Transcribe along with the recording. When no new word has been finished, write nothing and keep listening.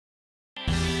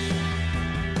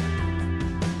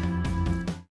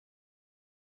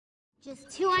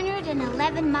Just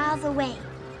 211 miles away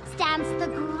stands the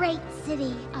great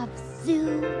city of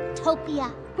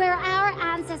Zootopia, where our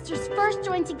ancestors first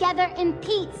joined together in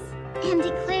peace and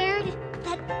declared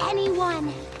that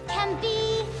anyone can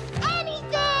be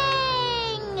anything!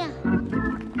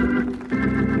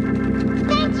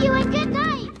 Thank you and good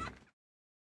night!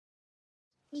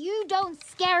 You don't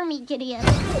scare me, Gideon.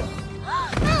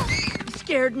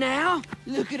 Scared now?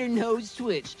 Look at her nose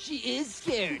twitch. She is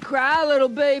scared. Cry, little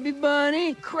baby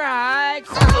bunny. Cry.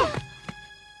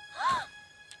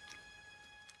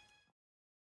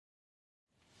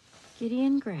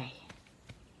 Gideon Gray.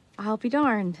 I'll be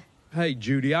darned. Hey,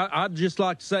 Judy, I'd just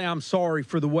like to say I'm sorry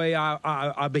for the way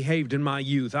I behaved in my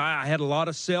youth. I had a lot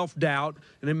of self-doubt,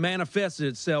 and it manifested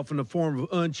itself in the form of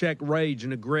unchecked rage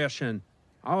and aggression.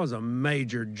 I was a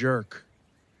major jerk.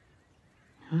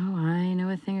 Oh, I know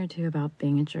a thing or two about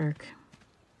being a jerk.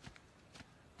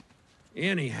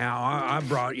 Anyhow, I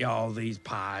brought y'all these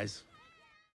pies.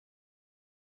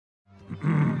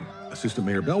 Assistant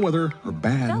Mayor Bellwether, her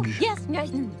badge. Oh, yes.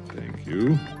 Thank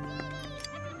you.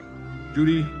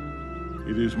 Judy,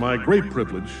 it is my great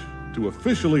privilege to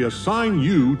officially assign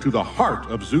you to the heart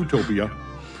of Zootopia,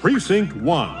 Precinct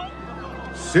 1,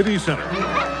 City Center.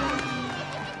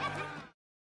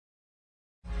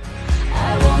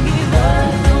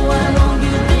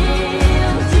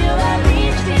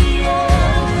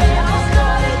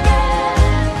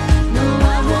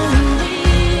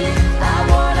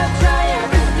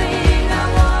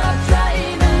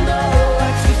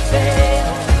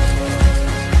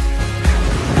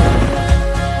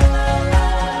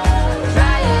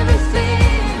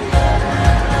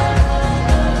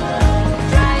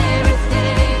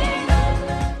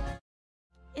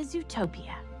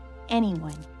 Zootopia.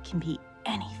 Anyone can be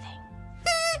anything.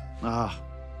 Ah,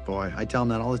 boy, I tell him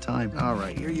that all the time. All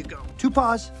right, here you go. 2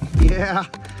 paws. Yeah.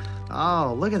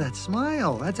 Oh, look at that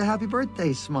smile. That's a happy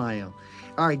birthday smile.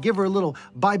 All right, give her a little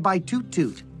bye-bye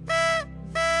toot-toot.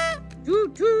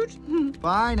 Toot-toot.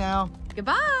 Bye now.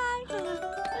 Goodbye.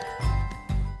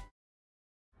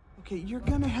 Okay, you're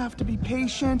gonna have to be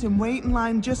patient and wait in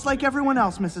line just like everyone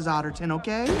else, Mrs. Otterton,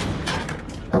 okay?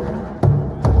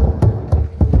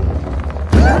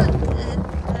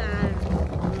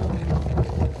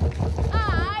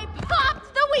 I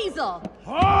popped the weasel.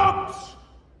 Hops!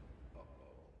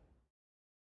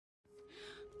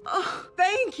 Oh,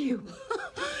 thank you.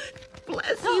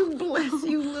 Bless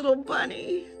you, little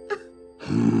bunny.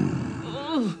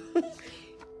 Oh.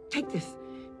 Take this.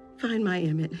 Find my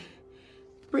Emmett.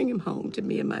 Bring him home to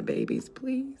me and my babies,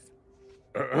 please.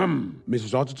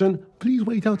 Mrs. Otterton, please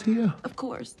wait out here. Of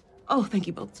course. Oh, thank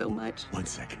you both so much. 1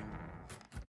 second.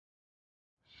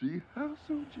 She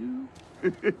hustled you.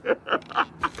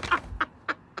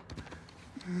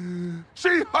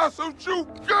 She hustled you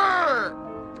good.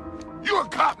 You a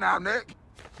cop now, Nick.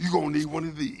 You gonna need one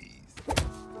of these.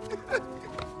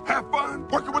 Have fun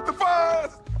working with the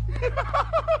fuzz.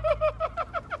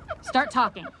 Start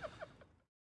talking.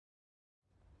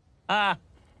 Yes,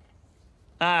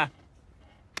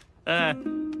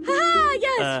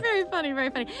 very funny, very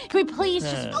funny. Can we please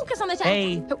just focus on the text?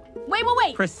 Hey.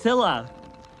 Wait. Priscilla.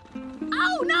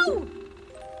 Oh, no!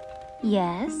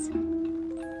 Yes?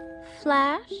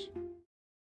 Flash?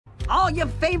 All your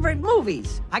favorite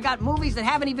movies. I got movies that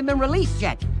haven't even been released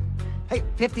yet. Hey,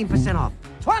 15% off.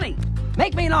 20!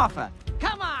 Make me an offer.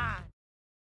 Come on!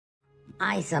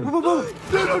 Awesome. No. Wait!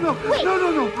 Wait!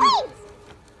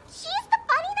 She's the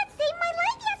bunny that saved my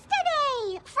life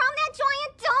yesterday! From that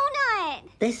giant donut!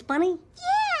 This bunny?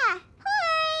 Yeah!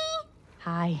 Hi!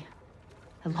 Hi.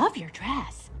 I love your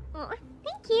dress. Oh,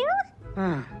 thank you.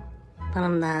 Put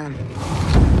him down.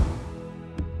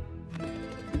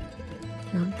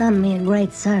 You've done me a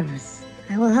great service.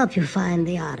 I will help you find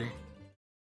the otter.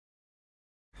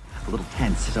 A little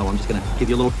tense, so I'm just gonna give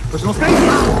you a little personal space.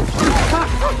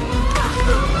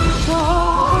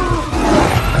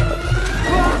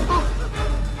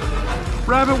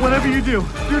 Rabbit, whatever you do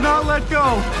not let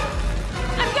go.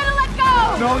 I'm gonna let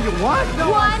go! No, you what?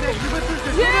 No, I 1, said you listen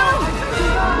to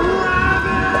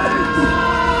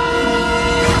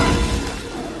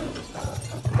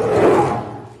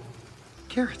 2.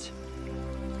 Carrots.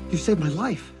 You saved my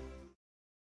life.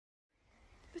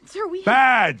 But sir, we...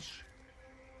 Badge.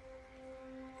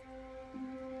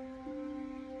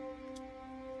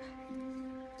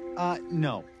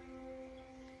 No.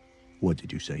 What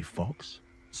did you say, Fox?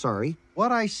 Sorry.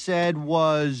 What I said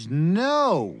was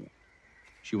no.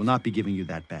 She will not be giving you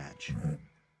that badge.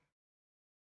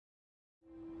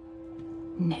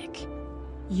 Nick,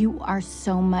 you are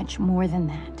so much more than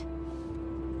that.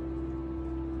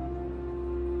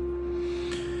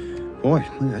 Boy,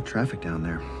 look at that traffic down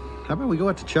there. How about we go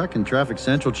out to Chuck in Traffic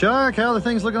Central? Chuck, how are the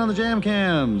things looking on the jam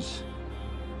cams?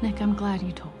 Nick, I'm glad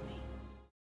you told me.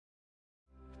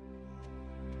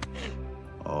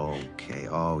 Okay,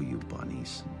 oh, you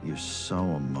bunnies. You're so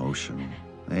emotional.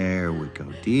 There we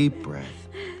go. Deep breath.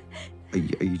 Are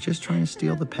you just trying to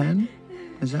steal the pen?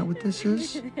 Is that what this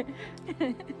is?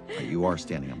 Oh, you are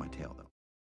standing on my tail, though.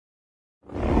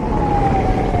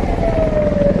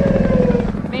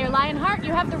 Mayor Lionheart,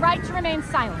 you have the right to remain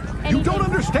silent. You don't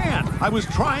understand. I was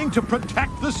trying to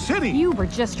protect the city. You were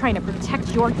just trying to protect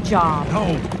your job.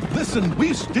 No, listen,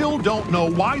 we still don't know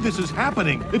why this is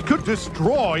happening. It could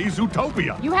destroy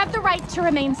Zootopia. You have the right to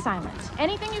remain silent.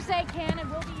 Anything you say can and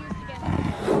will be used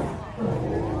against you.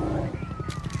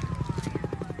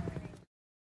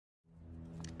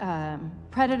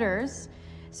 Predators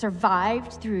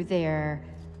survived through their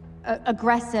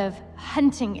aggressive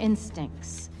hunting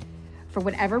instincts. For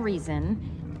whatever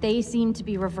reason, they seem to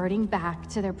be reverting back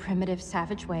to their primitive,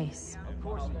 savage ways. Is he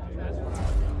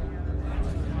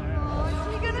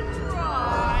gonna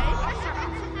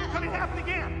try? Could it happen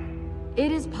again?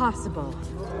 It is possible.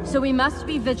 So we must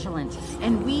be vigilant.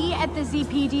 And we at the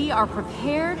ZPD are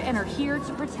prepared and are here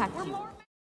to protect you.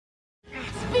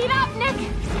 Speed up, Nick!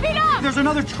 Speed up! There's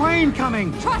another train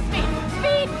coming! Trust me!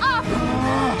 Speed up!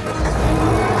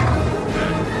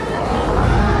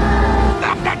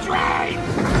 Stop the train!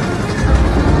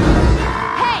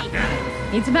 Hey!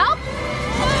 Need some help?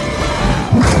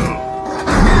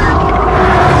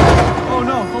 Oh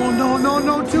no, oh no, no,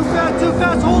 no, too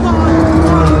fast, hold on!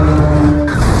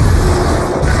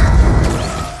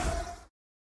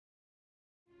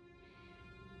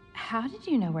 How did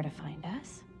you know where to find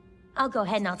us? I'll go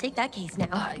ahead and I'll take that case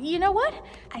now. You know what?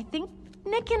 I think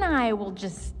Nick and I will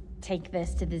just take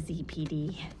this to the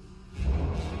ZPD.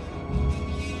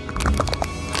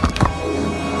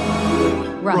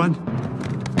 Run.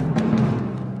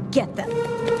 Get them.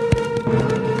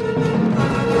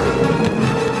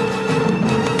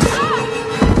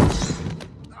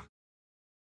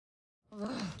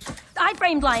 I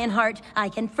framed Lionheart. I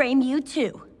can frame you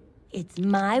too. It's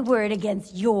my word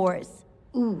against yours.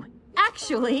 Ooh,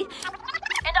 actually,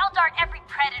 And I'll dart every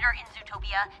predator in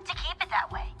Zootopia to keep it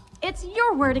that way. it's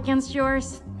your word against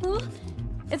yours.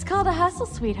 It's called a hustle,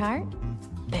 sweetheart.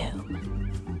 Boom.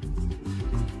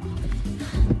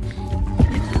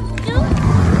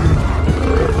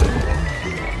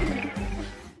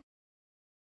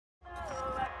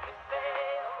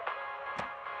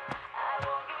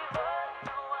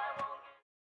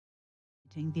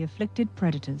 The afflicted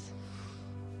predators.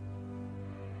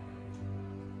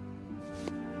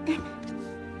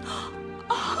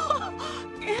 Oh,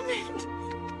 Emmett.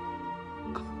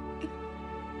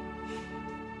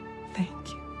 Thank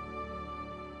you.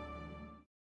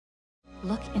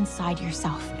 Look inside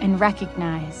yourself and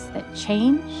recognize that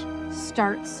change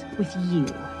starts with you.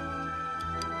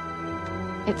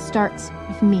 It starts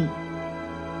with me.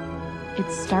 It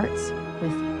starts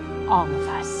with all of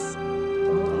us.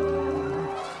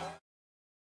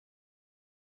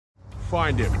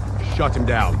 Find him. Shut him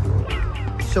down.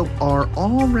 So are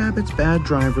all rabbits bad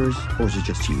drivers, or is it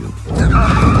just you?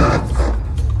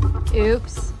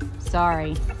 Oops.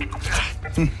 Sorry.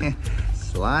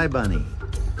 Sly Bunny,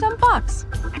 Dumb box.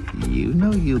 you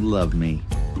know you love me.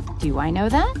 Do I know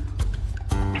that?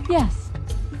 Yes.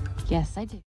 Yes, I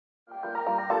do.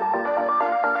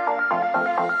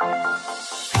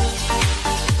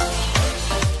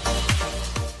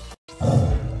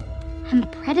 And the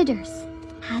predators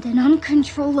had an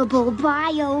uncontrollable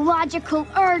biological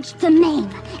urge to maim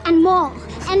and maul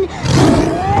and...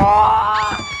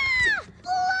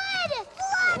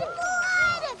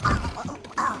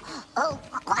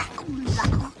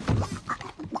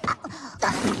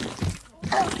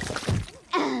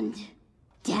 And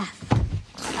death.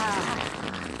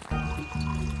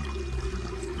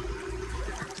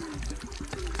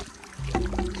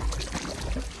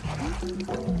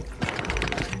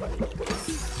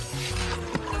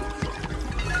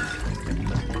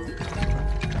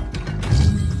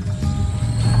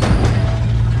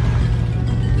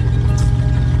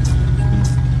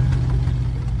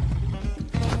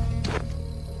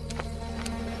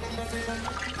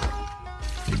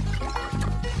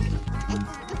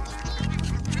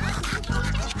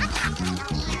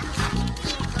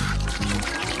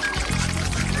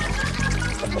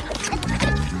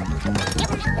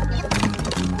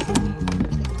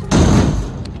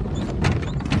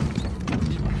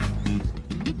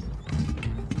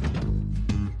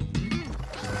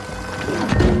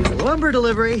 Lumber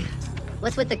delivery.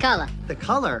 What's with the color? The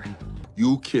color.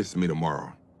 You kiss me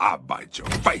tomorrow, I'll bite your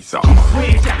face off.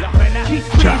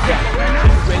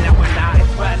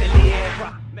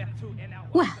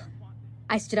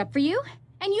 I stood up for you,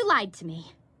 and you lied to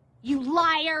me. You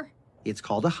liar! It's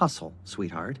called a hustle,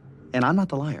 sweetheart. And I'm not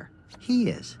the liar. He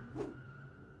is.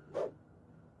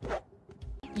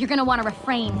 You're gonna want to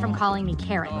refrain from calling me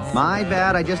carrots. My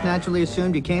bad. I just naturally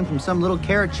assumed you came from some little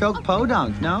carrot-choked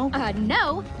podunk, no?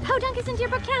 No. Podunk is in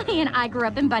Deerbrook County, and I grew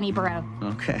up in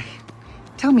Bunnyboro. Okay.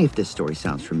 Tell me if this story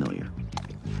sounds familiar.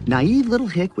 Naive little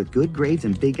hick with good grades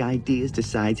and big ideas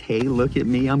decides, hey, look at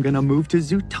me, I'm gonna move to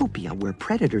Zootopia, where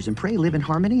predators and prey live in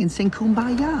harmony and sing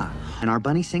kumbaya. And our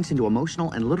bunny sinks into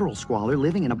emotional and literal squalor,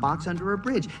 living in a box under a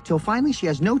bridge, till finally she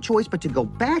has no choice but to go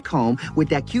back home with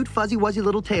that cute, fuzzy-wuzzy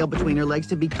little tail between her legs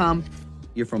to become...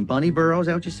 You're from Bunnyboro, is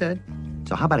that what you said?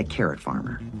 So how about a carrot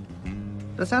farmer?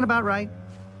 Does that sound about right?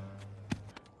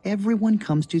 Everyone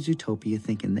comes to Zootopia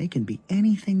thinking they can be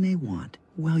anything they want.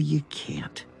 Well, you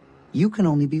can't. You can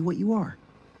only be what you are.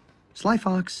 Sly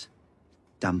fox,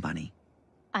 dumb bunny.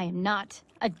 I am not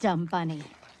a dumb bunny.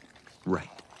 Right.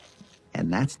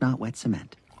 And that's not wet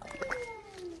cement.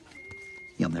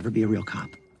 You'll never be a real cop.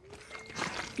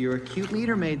 You're a cute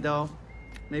leader maid, though.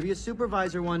 Maybe a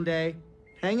supervisor one day.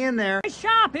 Hang in there.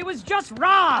 Shop, it was just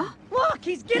Rob. Look,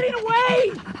 he's getting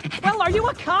away. Well, are you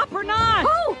a cop or not?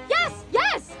 Oh, yes,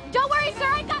 yes! Don't worry, sir,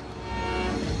 I got...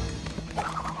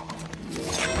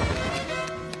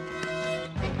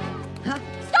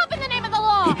 Stop in the name of the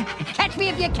law! Catch me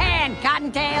if you can,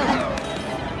 Cottontail.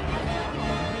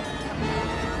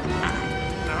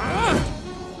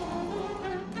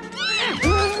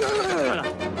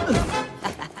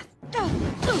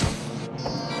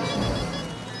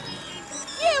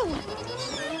 You!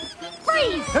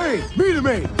 Freeze! Hey, meet him,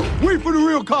 mate. Wait for the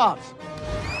real cops.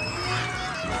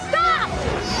 Stop!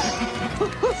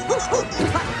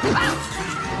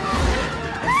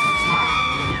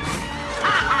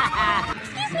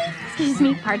 Excuse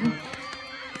me, pardon.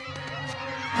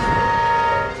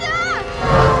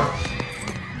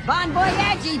 Bon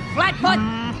voyage, Flatfoot.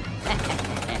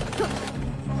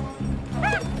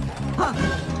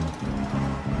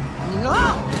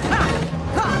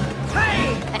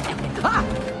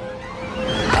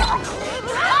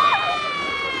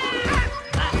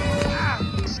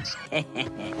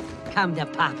 Come to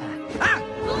Papa.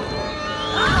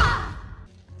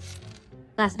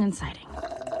 Last known sighting.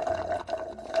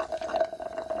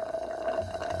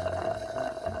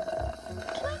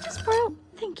 Can I just borrow?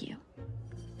 Thank you.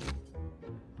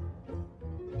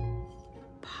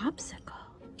 Popsicle.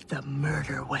 The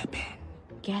murder weapon.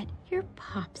 Get your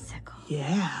popsicle.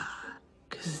 Yeah.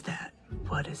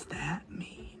 What does that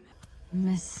mean?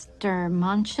 Mr.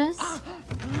 Monches?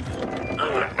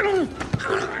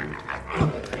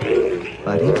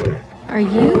 Buddy? Are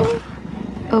you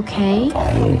okay?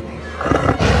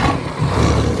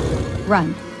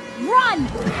 Run. Run!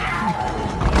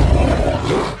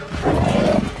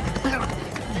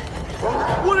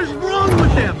 What is wrong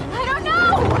with him? I don't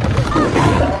know!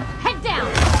 Head down!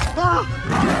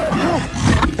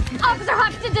 Officer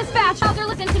Hoxton, dispatch. Officer,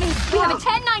 listen to me. We have a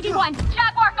 1091.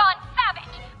 Jaguar gone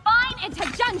savage. Fine and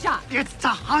Tajunja. It's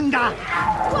Tahunga!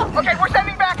 Okay, we're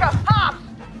sending backup. Hops!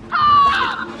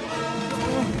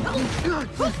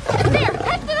 There!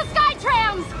 Head to the sky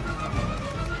trams!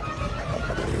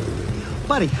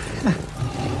 Buddy,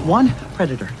 one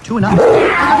predator, two enough.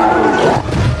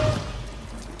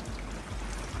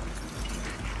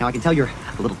 Now I can tell you're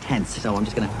a little tense, so I'm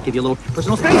just gonna give you a little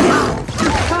personal space.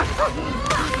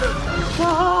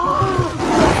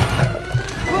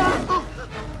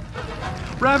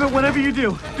 Rabbit, whatever you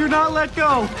do not let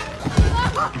go.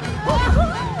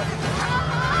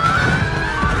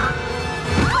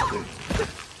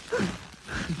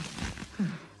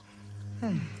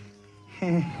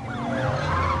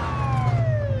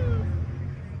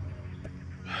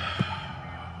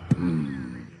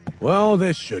 Well,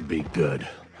 this should be good.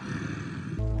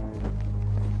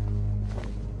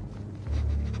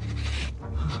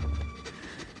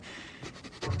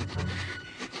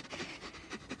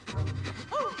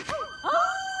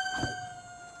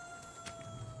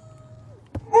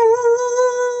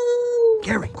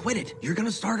 Gary, quit it. You're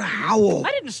gonna start a howl.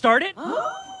 I didn't start it.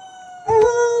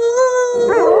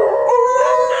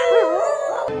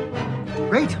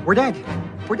 Great, we're dead.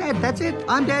 We're dead, that's it.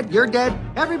 I'm dead, you're dead,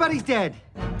 everybody's dead.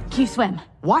 Can you swim?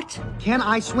 What? Can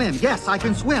I swim? Yes, I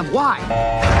can swim. Why?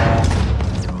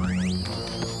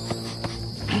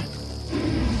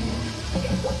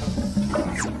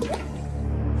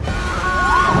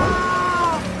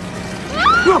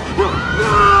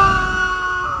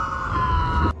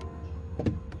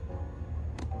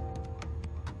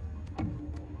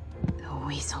 The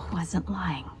weasel wasn't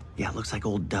lying. Yeah, it looks like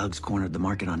old Doug's cornered the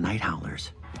market on night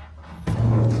howlers.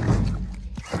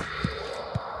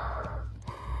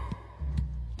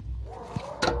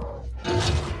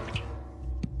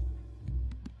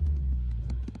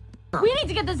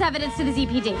 get this evidence to the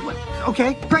ZPD.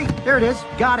 Okay, great. There it is.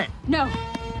 Got it. No,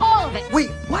 all of it. Wait,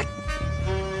 what?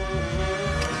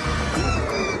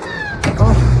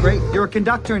 Oh, great. You're a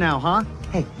conductor now, huh?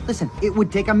 Hey, listen, it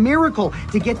would take a miracle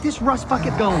to get this rust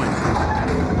bucket going.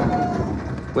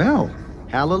 Well,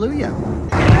 hallelujah.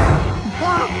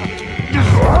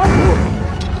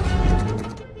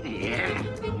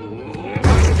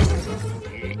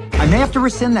 I may have to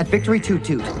rescind that victory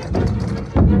toot-toot.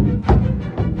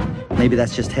 Maybe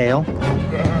that's just hail.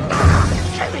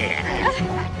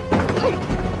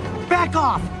 Back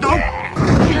off! No!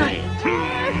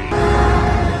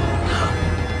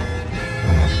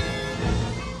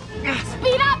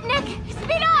 Speed up, Nick!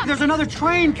 Speed up! There's another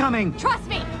train coming! Trust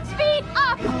me! Speed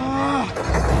up!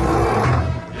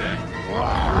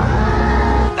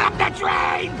 Stop the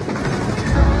train!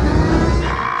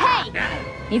 Hey!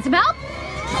 Need some help?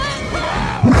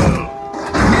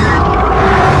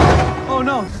 Oh,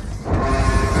 no.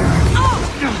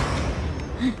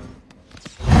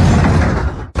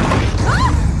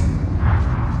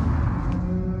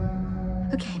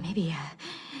 Okay,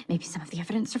 maybe some of the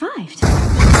evidence survived.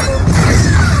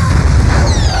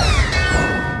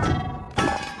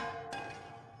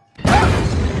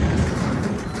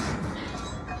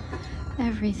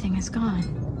 Everything is gone.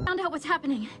 Found out what's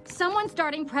happening. Someone's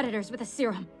starting predators with a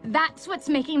serum. That's what's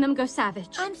making them go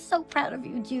savage. I'm so proud of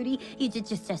you, Judy. You did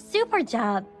just a super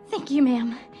job. Thank you,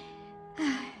 ma'am.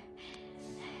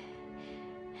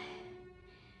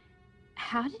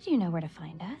 How did you know where to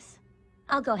find us?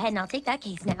 I'll go ahead and I'll take that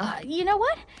case now. You know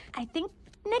what? I think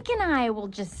Nick and I will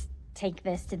just take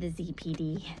this to the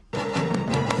ZPD.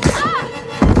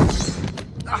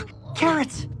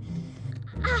 Carrots!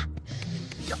 I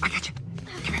got you.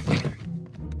 Come here.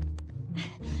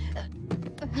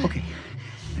 Okay,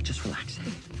 now just relax.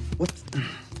 Whoops.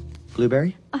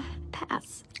 Blueberry?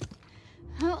 Pass.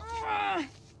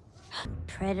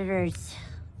 Predators.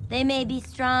 They may be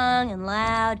strong and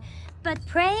loud, but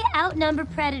prey outnumber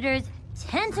predators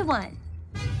 10 to 1.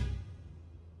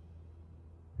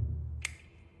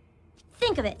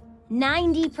 Think of it.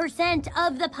 90%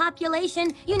 of the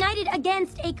population united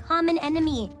against a common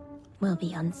enemy will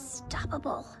be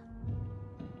unstoppable.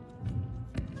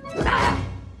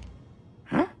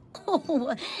 Oh,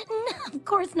 no, of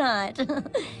course not.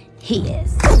 He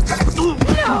is.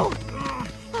 No!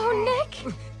 Oh,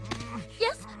 Nick!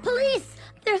 Yes, police!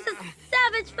 There's a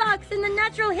savage fox in the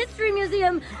Natural History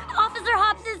Museum. Officer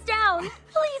Hobbs is down.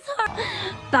 Please hurry.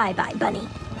 Bye-bye, Bunny.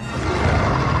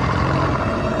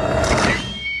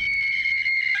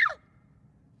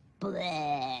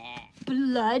 Blood,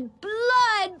 blood,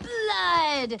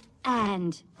 blood,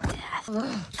 and death.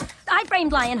 I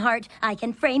framed Lionheart. I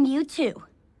can frame you too.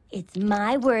 It's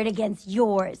my word against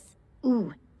yours.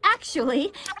 Ooh, actually...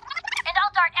 And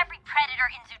I'll dart every predator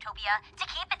in Zootopia to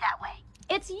keep it that way.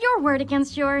 It's your word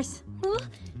against yours.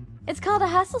 It's called a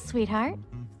hustle, sweetheart.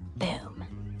 Boom.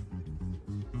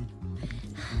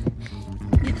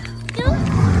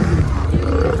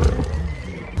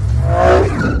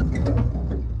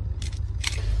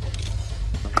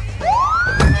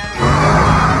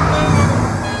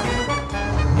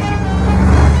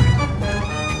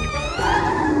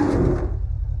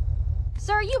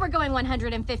 Sir, you were going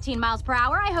 115 miles per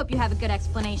hour. I hope you have a good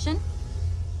explanation.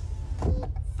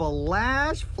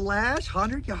 Flash,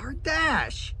 100-yard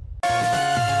dash.